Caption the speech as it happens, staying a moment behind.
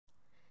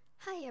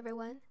Hi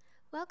everyone,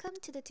 welcome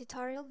to the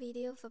tutorial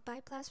video for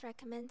BytePlus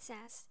Recommend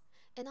SaaS,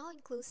 an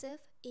all-inclusive,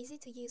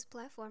 easy-to-use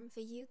platform for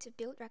you to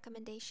build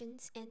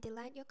recommendations and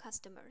delight your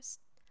customers.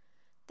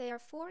 There are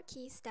 4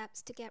 key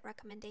steps to get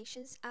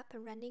recommendations up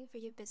and running for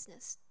your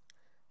business.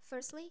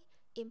 Firstly,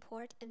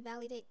 import and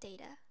validate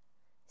data.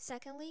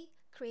 Secondly,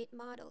 create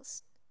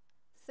models.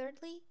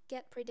 Thirdly,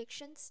 get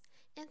predictions.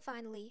 And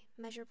finally,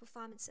 measure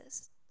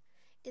performances.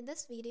 In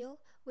this video,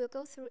 we'll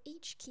go through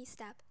each key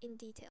step in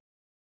detail.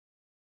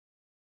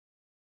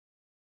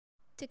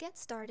 To get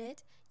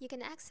started, you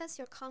can access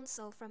your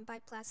console from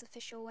BytePlus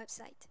official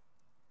website.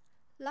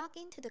 Log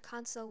into the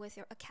console with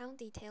your account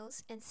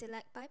details and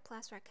select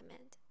BytePlus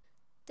Recommend.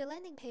 The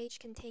landing page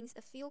contains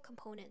a few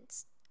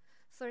components.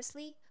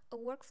 Firstly, a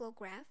workflow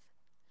graph.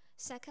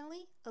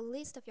 Secondly, a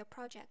list of your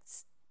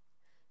projects.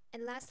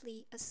 And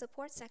lastly, a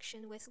support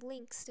section with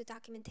links to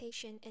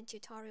documentation and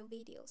tutorial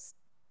videos.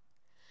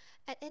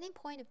 At any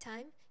point of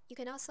time, you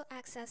can also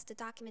access the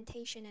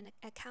documentation and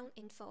account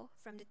info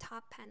from the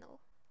top panel.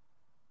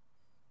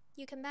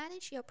 You can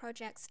manage your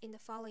projects in the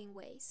following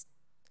ways.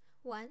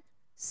 1.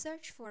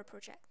 Search for a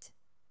project.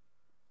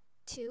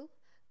 2.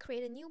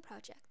 Create a new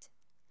project.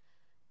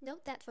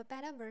 Note that for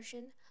beta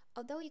version,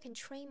 although you can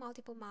train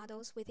multiple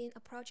models within a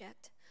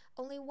project,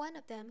 only one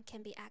of them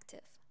can be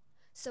active.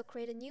 So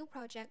create a new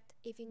project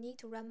if you need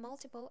to run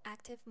multiple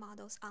active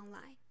models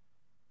online.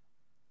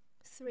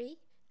 3.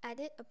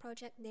 Edit a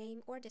project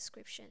name or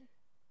description.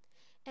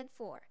 And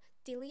 4.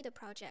 Delete a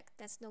project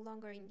that's no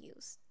longer in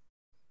use.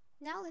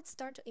 Now let's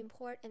start to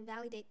import and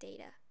validate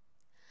data.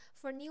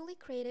 For newly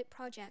created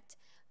project,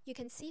 you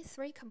can see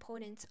 3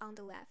 components on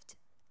the left.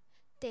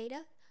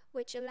 Data,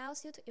 which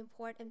allows you to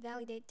import and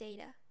validate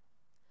data.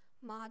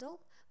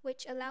 Model,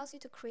 which allows you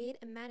to create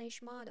and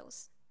manage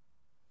models.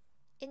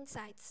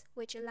 Insights,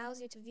 which allows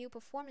you to view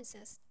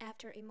performances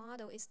after a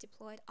model is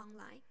deployed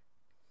online.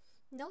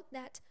 Note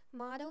that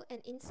model and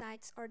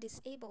insights are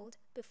disabled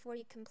before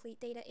you complete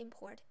data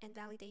import and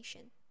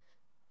validation.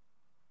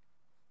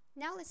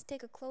 Now let's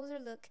take a closer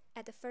look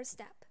at the first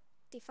step,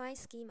 define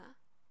schema.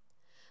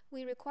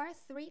 We require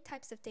 3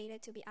 types of data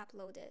to be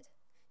uploaded: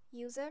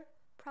 user,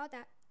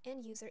 product,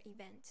 and user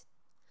event.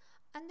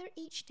 Under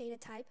each data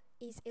type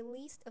is a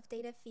list of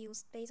data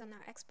fields based on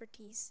our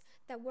expertise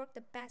that work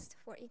the best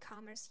for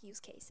e-commerce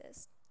use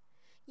cases.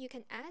 You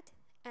can add,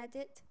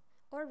 edit,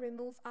 or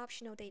remove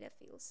optional data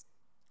fields.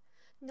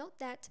 Note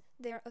that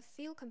there are a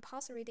few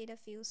compulsory data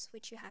fields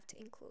which you have to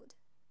include.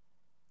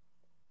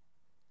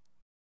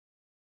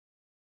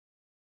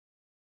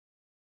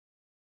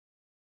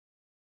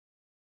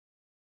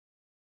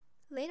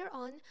 Later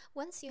on,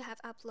 once you have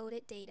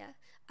uploaded data,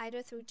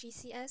 either through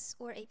GCS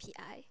or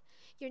API,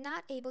 you're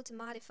not able to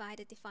modify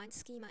the defined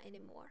schema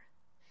anymore.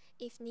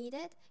 If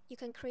needed, you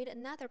can create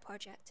another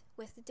project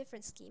with a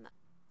different schema.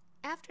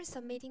 After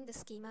submitting the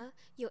schema,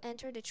 you'll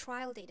enter the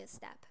trial data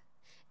step.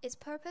 Its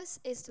purpose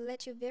is to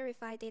let you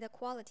verify data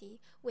quality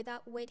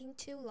without waiting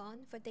too long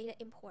for data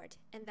import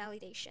and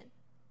validation.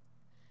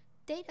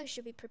 Data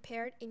should be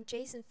prepared in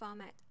JSON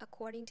format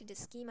according to the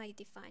schema you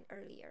defined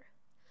earlier.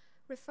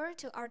 Refer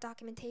to our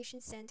documentation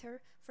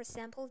center for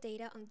sample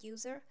data on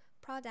user,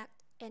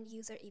 product, and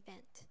user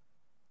event.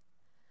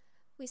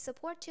 We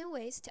support 2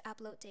 ways to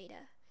upload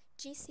data: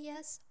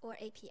 GCS or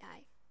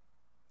API.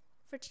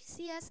 For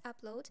GCS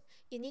upload,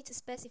 you need to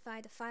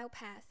specify the file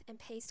path and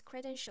paste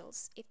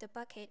credentials if the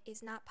bucket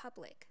is not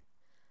public.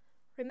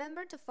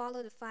 Remember to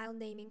follow the file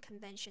naming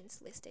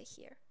conventions listed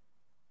here.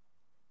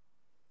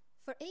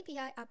 For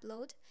API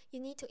upload,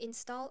 you need to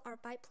install our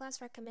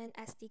BytePlus Recommend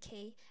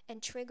SDK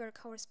and trigger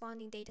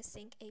corresponding data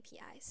sync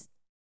APIs.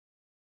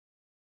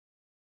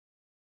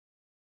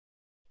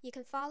 You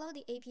can follow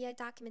the API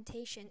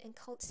documentation and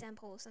code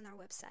samples on our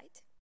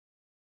website.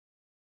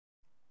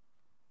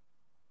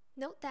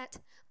 Note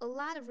that a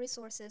lot of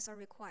resources are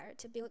required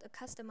to build a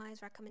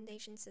customized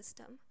recommendation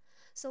system.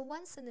 So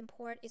once an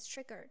import is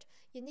triggered,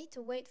 you need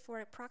to wait for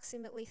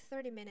approximately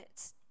 30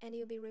 minutes, and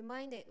you'll be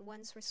reminded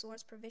once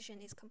resource provision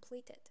is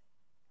completed.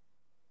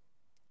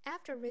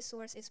 After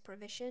resource is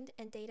provisioned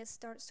and data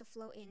starts to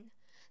flow in,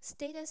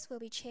 status will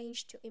be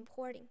changed to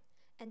importing,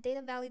 and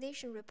data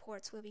validation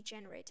reports will be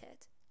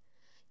generated.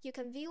 You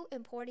can view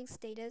importing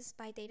status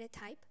by data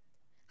type,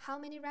 how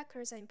many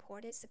records are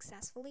imported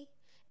successfully,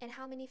 and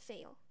how many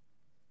fail.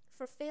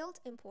 For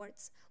failed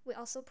imports, we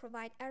also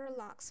provide error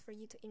logs for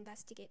you to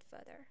investigate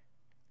further.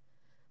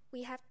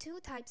 We have 2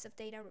 types of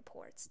data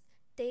reports: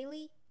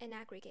 daily and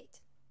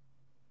aggregate.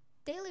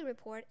 Daily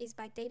report is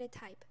by data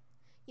type.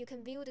 You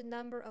can view the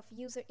number of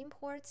user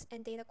imports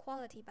and data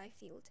quality by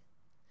field.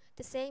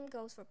 The same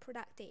goes for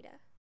product data.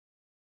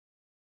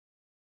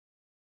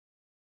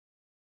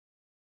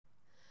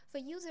 For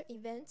user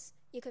events,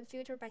 you can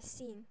filter by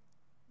scene,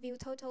 view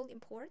total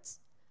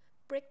imports,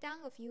 breakdown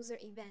of user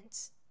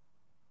events,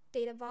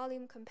 data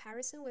volume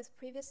comparison with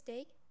previous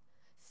day,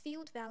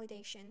 field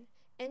validation,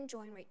 and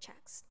join rate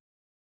checks.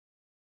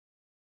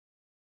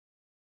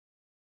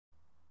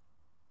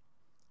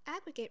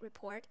 Aggregate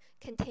report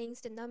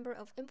contains the number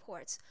of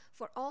imports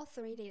for all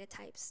 3 data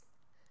types,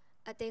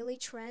 a daily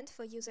trend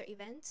for user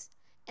events,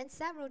 and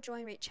several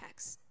join rate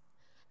checks.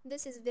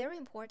 This is very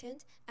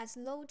important as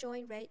low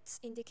join rates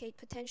indicate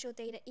potential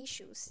data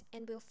issues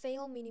and will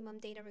fail minimum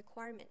data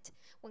requirement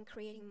when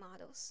creating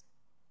models.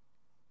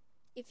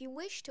 If you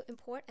wish to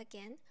import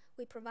again,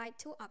 we provide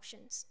two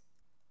options.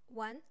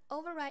 1.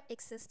 Overwrite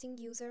existing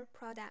user,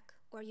 product,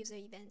 or user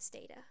events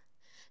data.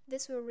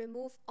 This will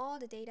remove all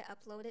the data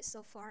uploaded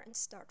so far and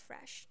start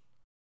fresh.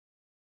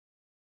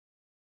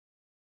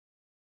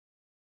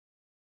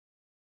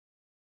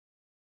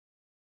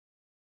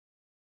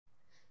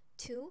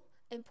 2.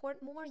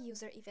 Import more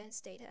user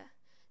events data.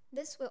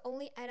 This will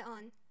only add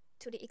on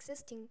to the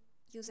existing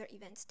user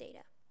events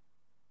data.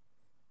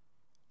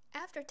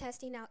 After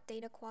testing out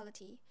data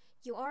quality,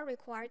 you are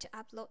required to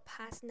upload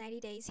past 90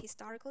 days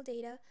historical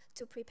data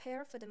to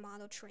prepare for the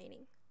model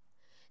training.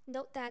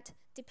 Note that,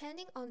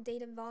 depending on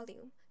data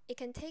volume, it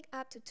can take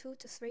up to 2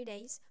 to 3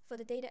 days for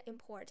the data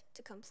import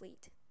to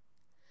complete.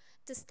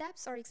 The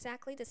steps are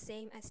exactly the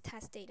same as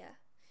test data.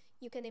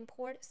 You can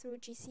import through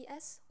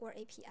GCS or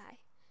API,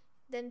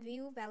 then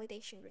view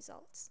validation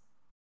results.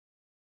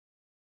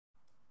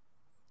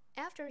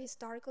 After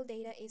historical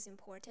data is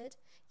imported,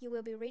 you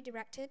will be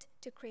redirected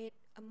to create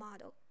a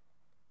model.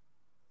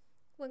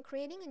 When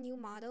creating a new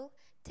model,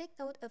 take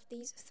note of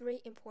these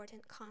three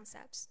important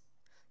concepts.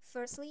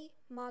 Firstly,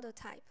 model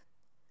type.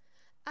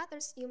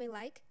 Others you may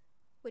like,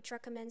 which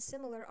recommend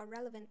similar or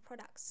relevant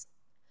products.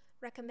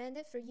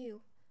 Recommended for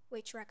you,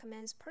 which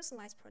recommends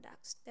personalized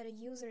products that a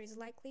user is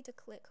likely to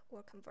click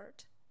or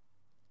convert.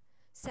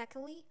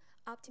 Secondly,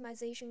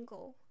 optimization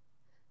goal.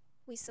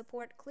 We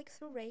support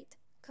click-through rate,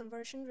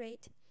 conversion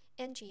rate,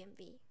 and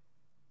GMV.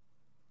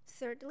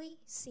 Thirdly,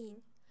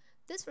 scene.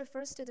 This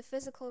refers to the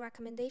physical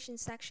recommendation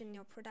section in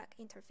your product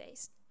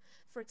interface.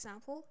 For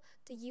example,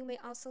 the You May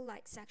Also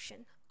Like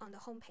section on the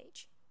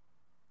homepage.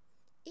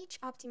 Each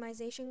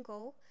optimization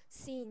goal,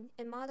 scene,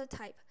 and model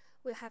type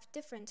will have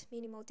different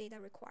minimal data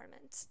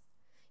requirements.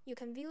 You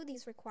can view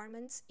these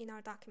requirements in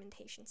our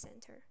documentation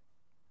center.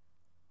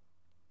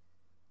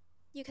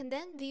 You can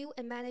then view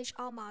and manage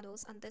all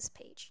models on this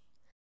page.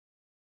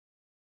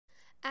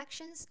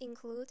 Actions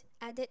include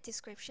edit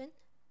description,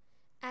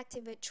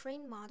 activate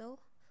trained model,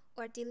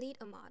 or delete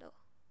a model.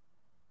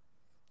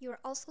 You are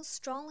also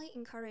strongly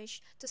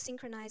encouraged to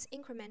synchronize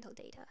incremental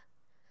data.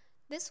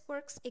 This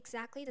works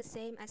exactly the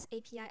same as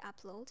API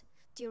upload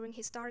during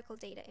historical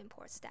data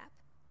import step.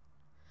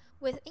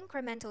 With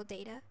incremental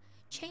data,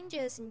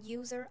 changes in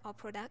user or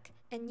product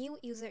and new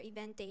user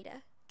event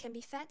data can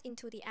be fed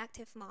into the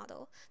active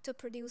model to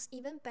produce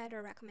even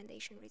better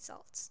recommendation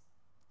results.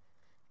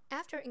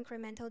 After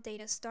incremental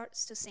data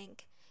starts to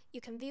sync, you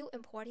can view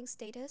importing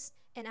status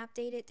and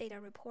updated data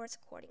reports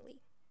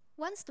accordingly.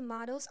 Once the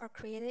models are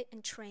created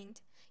and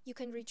trained, you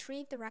can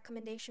retrieve the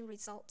recommendation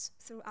results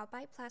through our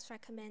BytePlus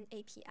Recommend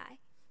API.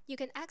 You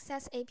can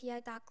access API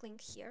doc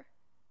link here.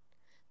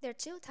 There are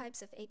two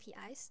types of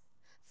APIs.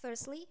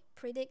 Firstly,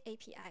 Predict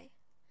API.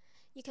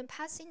 You can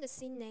pass in the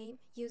scene name,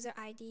 user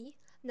ID,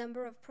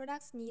 number of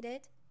products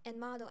needed, and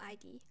model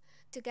ID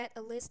to get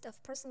a list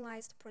of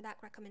personalized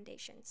product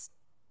recommendations.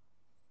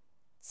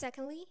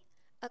 Secondly,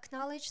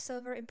 Acknowledge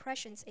Server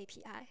Impressions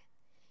API.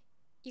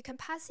 You can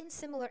pass in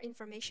similar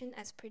information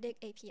as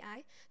Predict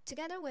API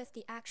together with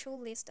the actual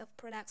list of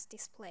products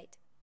displayed.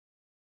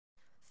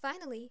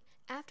 Finally,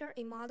 after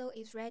a model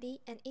is ready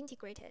and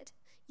integrated,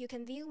 you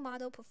can view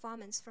model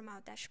performance from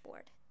our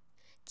dashboard.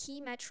 Key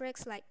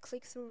metrics like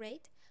click-through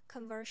rate,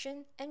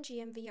 conversion, and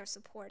GMV are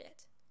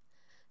supported.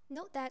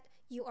 Note that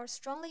you are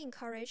strongly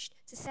encouraged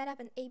to set up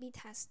an A/B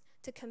test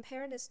to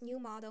compare this new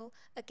model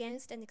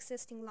against an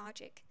existing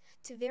logic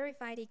to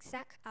verify the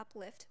exact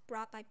uplift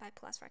brought by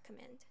BytePlus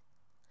Recommend.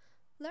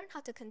 Learn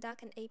how to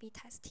conduct an A/B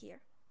test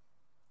here.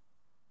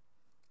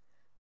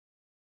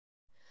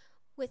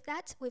 With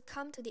that, we've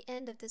come to the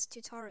end of this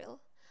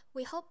tutorial.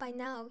 We hope by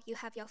now you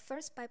have your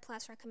first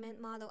BytePlus Recommend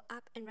model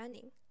up and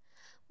running.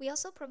 We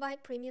also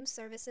provide premium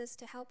services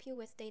to help you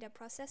with data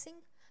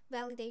processing,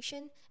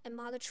 validation, and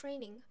model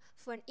training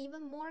for an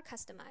even more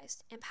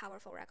customized and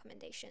powerful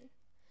recommendation.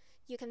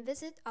 You can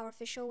visit our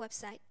official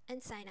website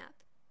and sign up.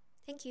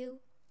 Thank you.